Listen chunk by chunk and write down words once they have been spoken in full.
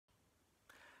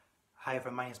Hi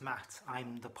everyone, my name is Matt.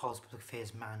 I'm the Policy Public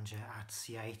Affairs Manager at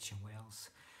TAI in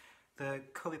Wales. The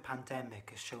COVID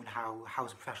pandemic has shown how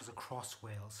housing professionals across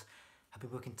Wales have been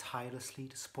working tirelessly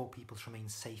to support people to remain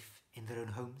safe in their own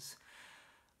homes.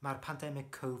 Mae'r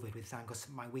pandemig Covid wedi ddangos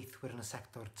mae weithwyr yn y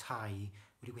sector TAI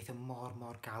wedi gweithio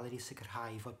mor galed i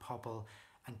sicrhau fod pobl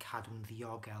yn cadw'n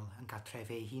ddiogel yn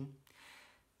gartref eu hun.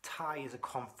 TAI as a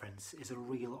conference is a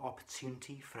real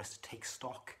opportunity for us to take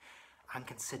stock and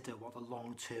consider what the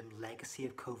long-term legacy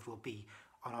of COVID will be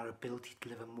on our ability to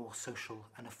deliver more social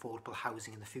and affordable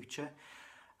housing in the future,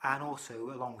 and also,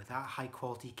 along with that,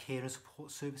 high-quality care and support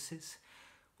services.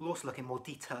 We'll also look in more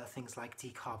detail at things like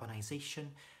decarbonisation,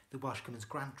 the Welsh Government's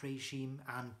grant regime,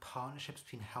 and partnerships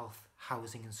between health,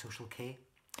 housing and social care.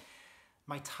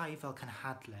 Mae TAI fel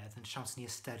cynhadledd yn siawns ni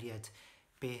ystyried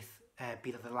beth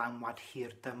bydd y ddylanwad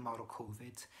hir dymor o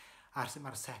Covid, ar sut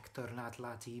mae'r sector yn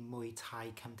adeiladu mwy tai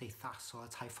cymdeithasol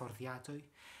a tai fforddiadwy,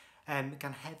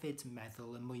 gan hefyd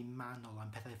meddwl yn mwy manwl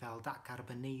am pethau fel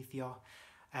datgarboneiddio,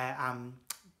 am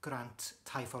grant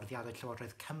tai fforddiadwy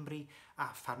Llywodraeth Cymru a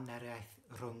phartneriaeth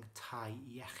rhwng tai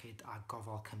iechyd a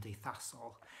gofal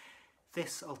cymdeithasol.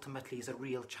 This ultimately is a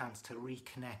real chance to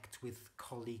reconnect with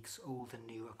colleagues old and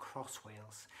new across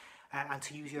Wales, and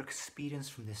to use your experience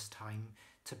from this time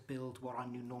to build what our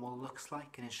new normal looks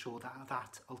like and ensure that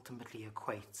that ultimately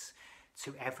equates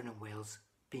to everyone in Wales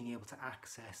being able to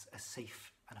access a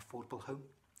safe and affordable home.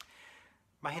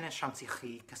 Mae hyn yn siawns i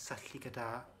chi gysylltu gyda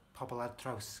pobl ar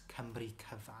draws Cymru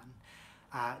cyfan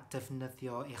a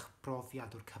defnyddio eich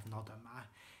brofiad o'r cyfnod yma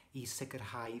i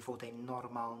sicrhau fod ein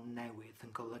normal newydd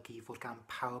yn golygu fod gan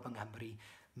pawb yng Nghymru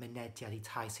mynediad i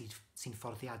tai sy'n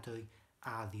fforddiadwy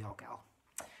a ddiogel.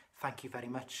 Thank you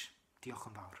very much. Diolch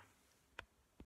yn fawr.